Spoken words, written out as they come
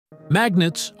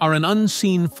Magnets are an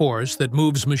unseen force that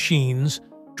moves machines,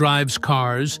 drives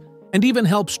cars, and even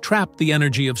helps trap the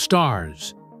energy of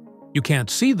stars. You can't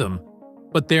see them,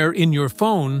 but they're in your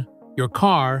phone, your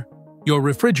car, your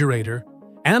refrigerator,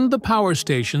 and the power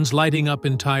stations lighting up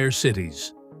entire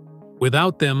cities.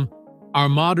 Without them, our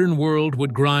modern world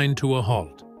would grind to a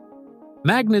halt.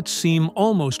 Magnets seem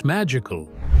almost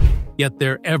magical, yet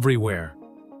they're everywhere,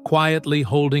 quietly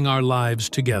holding our lives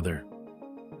together.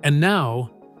 And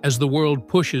now, as the world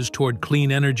pushes toward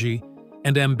clean energy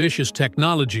and ambitious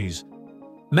technologies,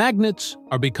 magnets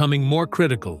are becoming more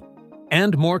critical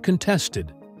and more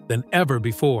contested than ever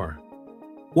before.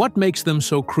 What makes them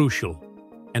so crucial,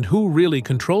 and who really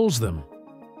controls them?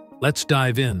 Let's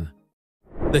dive in.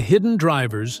 The hidden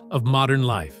drivers of modern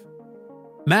life.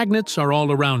 Magnets are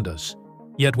all around us,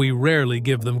 yet we rarely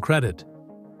give them credit.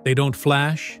 They don't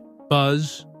flash,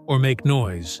 buzz, or make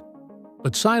noise,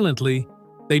 but silently,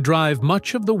 they drive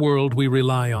much of the world we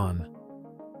rely on.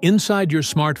 Inside your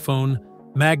smartphone,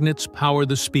 magnets power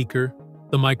the speaker,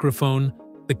 the microphone,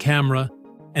 the camera,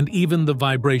 and even the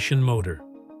vibration motor.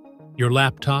 Your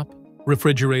laptop,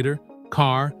 refrigerator,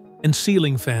 car, and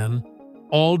ceiling fan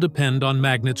all depend on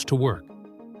magnets to work.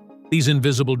 These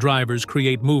invisible drivers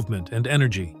create movement and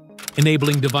energy,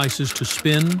 enabling devices to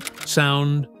spin,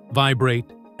 sound,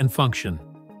 vibrate, and function.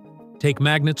 Take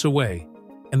magnets away,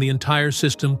 and the entire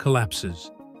system collapses.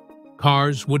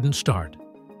 Cars wouldn't start,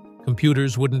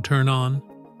 computers wouldn't turn on,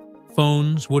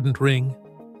 phones wouldn't ring,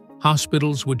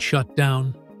 hospitals would shut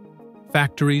down,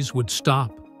 factories would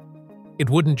stop. It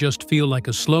wouldn't just feel like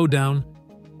a slowdown,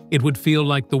 it would feel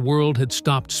like the world had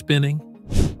stopped spinning.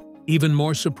 Even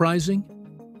more surprising?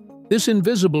 This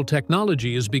invisible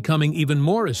technology is becoming even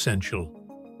more essential.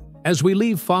 As we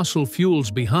leave fossil fuels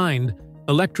behind,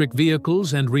 electric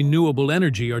vehicles and renewable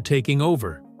energy are taking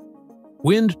over.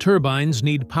 Wind turbines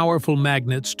need powerful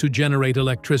magnets to generate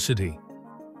electricity.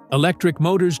 Electric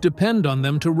motors depend on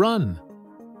them to run.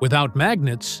 Without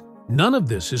magnets, none of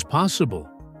this is possible.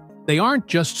 They aren't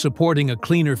just supporting a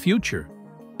cleaner future,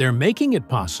 they're making it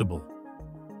possible.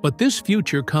 But this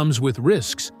future comes with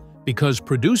risks because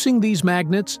producing these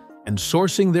magnets and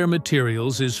sourcing their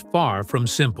materials is far from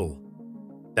simple.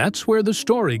 That's where the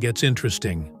story gets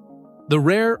interesting. The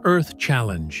Rare Earth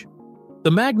Challenge. The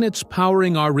magnets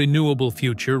powering our renewable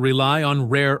future rely on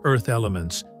rare earth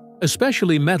elements,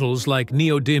 especially metals like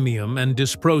neodymium and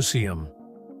dysprosium.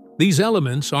 These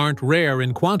elements aren't rare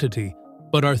in quantity,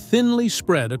 but are thinly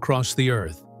spread across the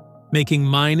Earth, making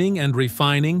mining and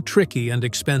refining tricky and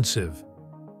expensive.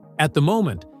 At the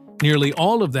moment, nearly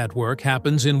all of that work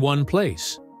happens in one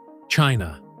place: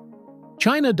 China.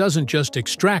 China doesn't just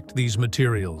extract these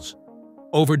materials.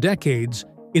 Over decades,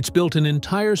 it's built an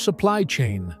entire supply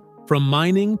chain, from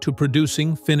mining to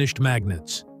producing finished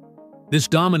magnets. This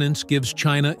dominance gives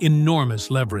China enormous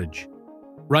leverage.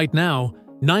 Right now,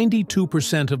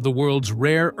 92% of the world's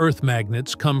rare earth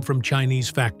magnets come from Chinese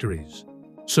factories.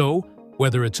 So,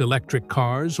 whether it's electric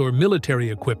cars or military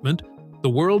equipment, the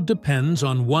world depends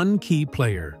on one key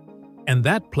player, and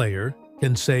that player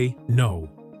can say no.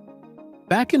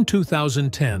 Back in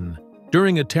 2010,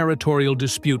 during a territorial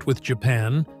dispute with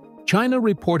Japan, China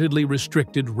reportedly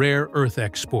restricted rare earth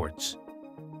exports.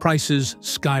 Prices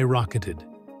skyrocketed.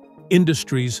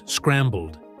 Industries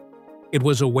scrambled. It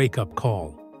was a wake-up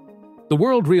call. The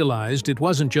world realized it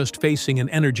wasn't just facing an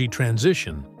energy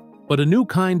transition, but a new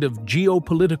kind of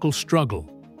geopolitical struggle.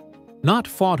 Not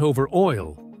fought over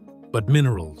oil, but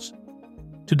minerals.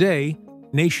 Today,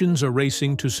 nations are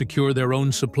racing to secure their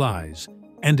own supplies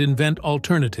and invent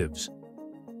alternatives.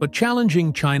 But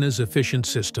challenging China's efficient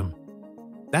system,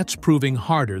 that's proving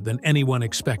harder than anyone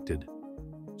expected.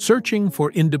 Searching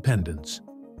for independence.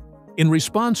 In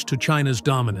response to China's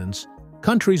dominance,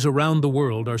 countries around the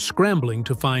world are scrambling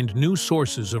to find new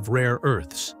sources of rare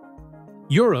earths.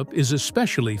 Europe is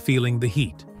especially feeling the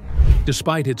heat.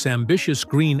 Despite its ambitious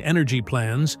green energy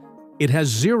plans, it has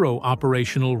zero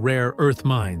operational rare earth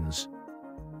mines.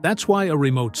 That's why a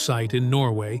remote site in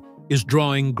Norway is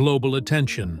drawing global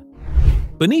attention.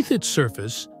 Beneath its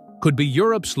surface could be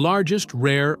Europe's largest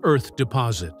rare earth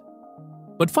deposit.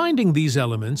 But finding these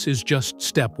elements is just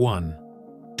step one.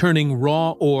 Turning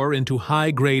raw ore into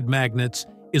high-grade magnets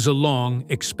is a long,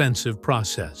 expensive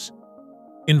process.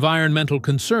 Environmental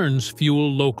concerns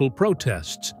fuel local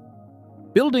protests.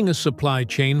 Building a supply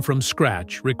chain from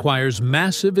scratch requires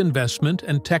massive investment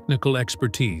and technical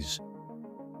expertise.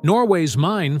 Norway's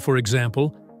mine, for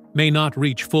example, may not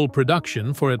reach full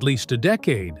production for at least a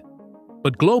decade.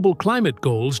 But global climate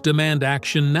goals demand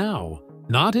action now,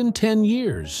 not in 10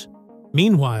 years.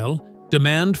 Meanwhile,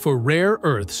 demand for rare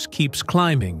earths keeps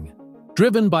climbing.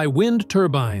 Driven by wind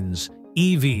turbines,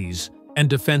 EVs, and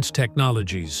defense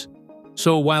technologies.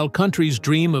 So while countries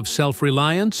dream of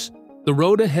self-reliance, the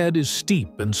road ahead is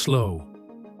steep and slow.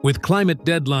 With climate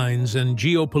deadlines and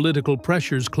geopolitical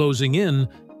pressures closing in,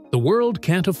 the world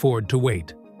can't afford to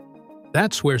wait.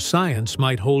 That's where science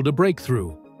might hold a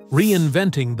breakthrough,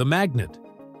 reinventing the magnet.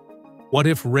 What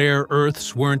if rare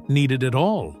earths weren't needed at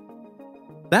all?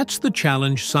 That's the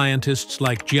challenge scientists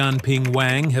like Jianping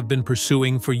Wang have been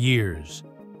pursuing for years.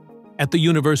 At the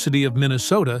University of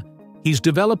Minnesota, he's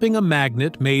developing a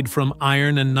magnet made from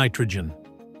iron and nitrogen,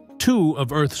 two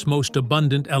of Earth's most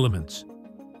abundant elements.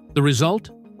 The result?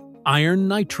 Iron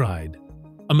nitride,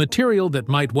 a material that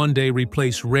might one day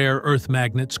replace rare earth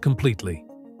magnets completely.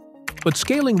 But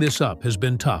scaling this up has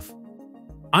been tough.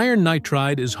 Iron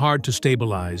nitride is hard to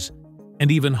stabilize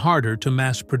and even harder to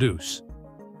mass produce.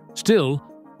 Still,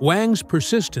 Wang's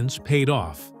persistence paid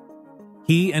off.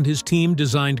 He and his team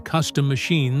designed custom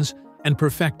machines and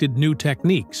perfected new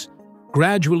techniques,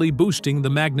 gradually boosting the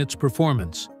magnet's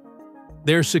performance.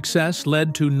 Their success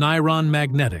led to Niron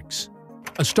Magnetics,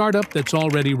 a startup that's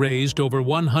already raised over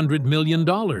 $100 million.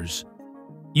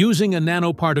 Using a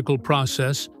nanoparticle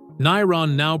process,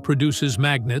 Niron now produces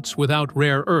magnets without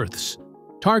rare earths,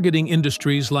 targeting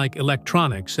industries like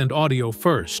electronics and audio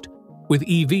first, with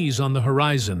EVs on the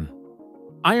horizon.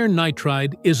 Iron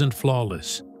nitride isn't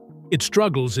flawless. It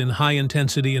struggles in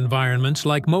high-intensity environments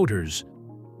like motors.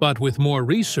 But with more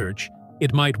research,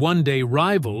 it might one day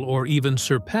rival or even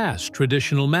surpass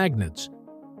traditional magnets,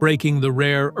 breaking the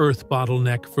rare earth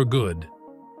bottleneck for good.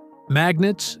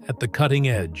 Magnets at the cutting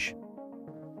edge.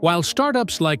 While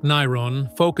startups like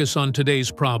Niron focus on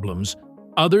today's problems,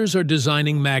 others are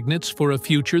designing magnets for a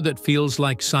future that feels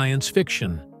like science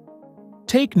fiction.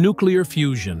 Take nuclear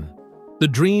fusion, the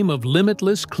dream of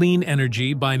limitless clean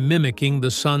energy by mimicking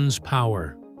the sun's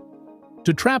power.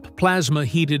 To trap plasma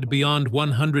heated beyond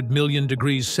 100 million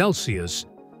degrees Celsius,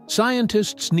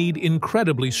 scientists need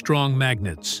incredibly strong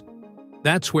magnets.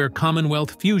 That's where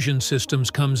Commonwealth Fusion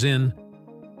systems comes in.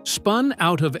 Spun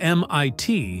out of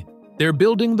MIT, they're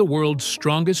building the world's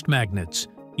strongest magnets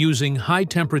using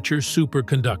high-temperature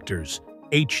superconductors,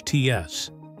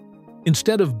 HTS.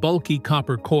 Instead of bulky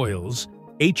copper coils,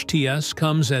 HTS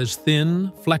comes as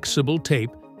thin, flexible tape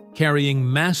carrying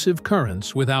massive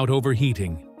currents without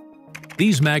overheating.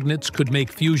 These magnets could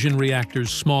make fusion reactors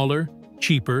smaller,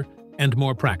 cheaper, and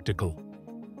more practical.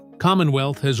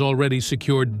 Commonwealth has already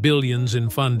secured billions in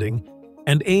funding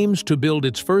and aims to build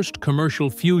its first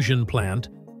commercial fusion plant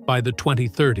by the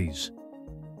 2030s.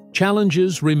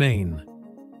 Challenges remain.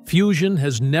 Fusion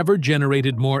has never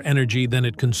generated more energy than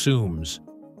it consumes.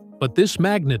 But this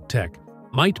magnet tech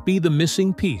might be the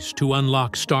missing piece to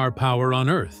unlock star power on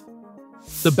Earth.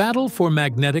 The battle for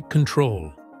magnetic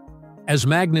control. As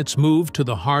magnets move to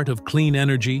the heart of clean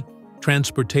energy,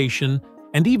 transportation,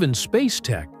 and even space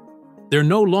tech, they're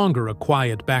no longer a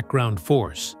quiet background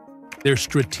force. They're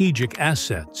strategic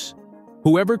assets.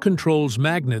 Whoever controls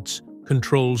magnets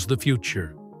controls the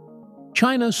future.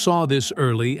 China saw this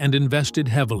early and invested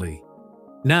heavily.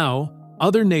 Now,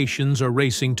 other nations are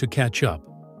racing to catch up.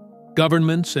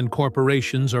 Governments and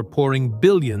corporations are pouring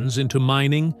billions into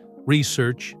mining,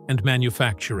 research, and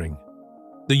manufacturing.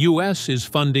 The US is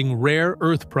funding rare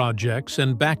earth projects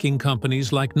and backing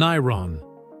companies like Niron.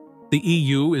 The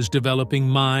EU is developing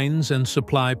mines and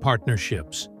supply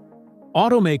partnerships.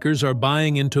 Automakers are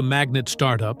buying into magnet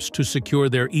startups to secure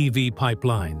their EV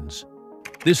pipelines.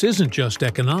 This isn't just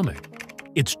economic,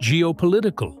 it's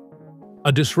geopolitical.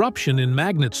 A disruption in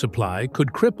magnet supply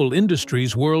could cripple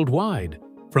industries worldwide,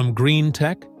 from green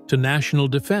tech to national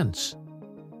defense.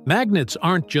 Magnets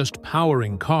aren't just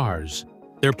powering cars,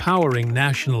 they're powering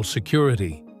national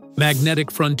security.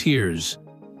 Magnetic frontiers.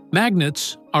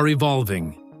 Magnets are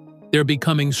evolving. They're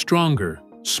becoming stronger,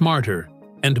 smarter,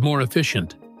 and more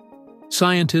efficient.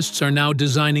 Scientists are now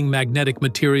designing magnetic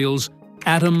materials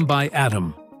atom by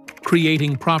atom,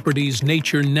 creating properties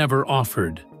nature never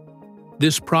offered.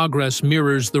 This progress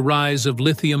mirrors the rise of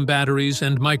lithium batteries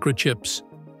and microchips,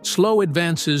 slow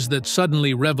advances that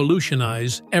suddenly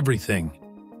revolutionize everything.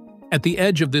 At the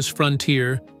edge of this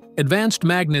frontier, advanced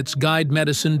magnets guide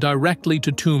medicine directly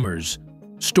to tumors,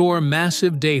 store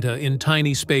massive data in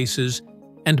tiny spaces,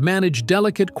 and manage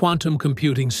delicate quantum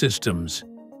computing systems.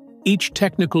 Each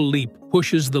technical leap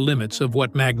pushes the limits of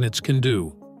what magnets can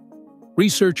do.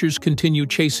 Researchers continue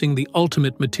chasing the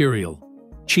ultimate material,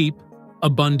 cheap,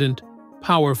 abundant,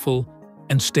 powerful,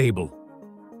 and stable.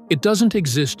 It doesn't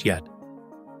exist yet,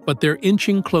 but they're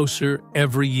inching closer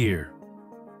every year.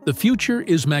 The future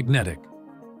is magnetic.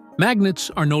 Magnets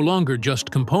are no longer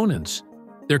just components,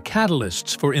 they're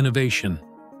catalysts for innovation.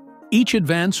 Each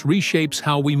advance reshapes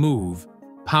how we move,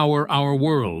 power our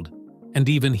world, and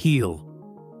even heal.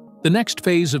 The next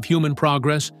phase of human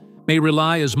progress may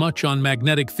rely as much on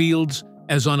magnetic fields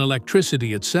as on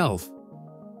electricity itself.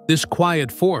 This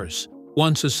quiet force,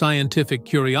 once a scientific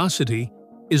curiosity,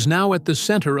 is now at the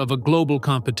center of a global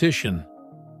competition.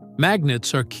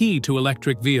 Magnets are key to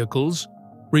electric vehicles,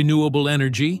 renewable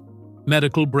energy,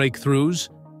 medical breakthroughs,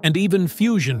 and even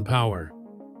fusion power.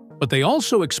 But they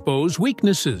also expose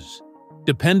weaknesses,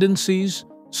 dependencies,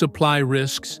 supply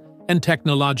risks, and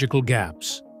technological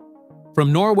gaps.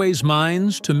 From Norway's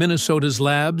mines to Minnesota's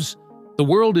labs, the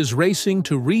world is racing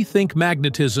to rethink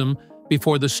magnetism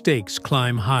before the stakes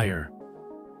climb higher.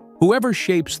 Whoever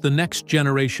shapes the next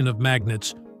generation of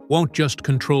magnets won't just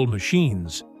control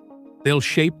machines, they'll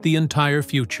shape the entire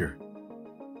future.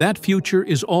 That future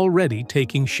is already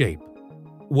taking shape,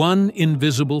 one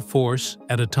invisible force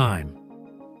at a time.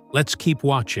 Let's keep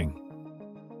watching.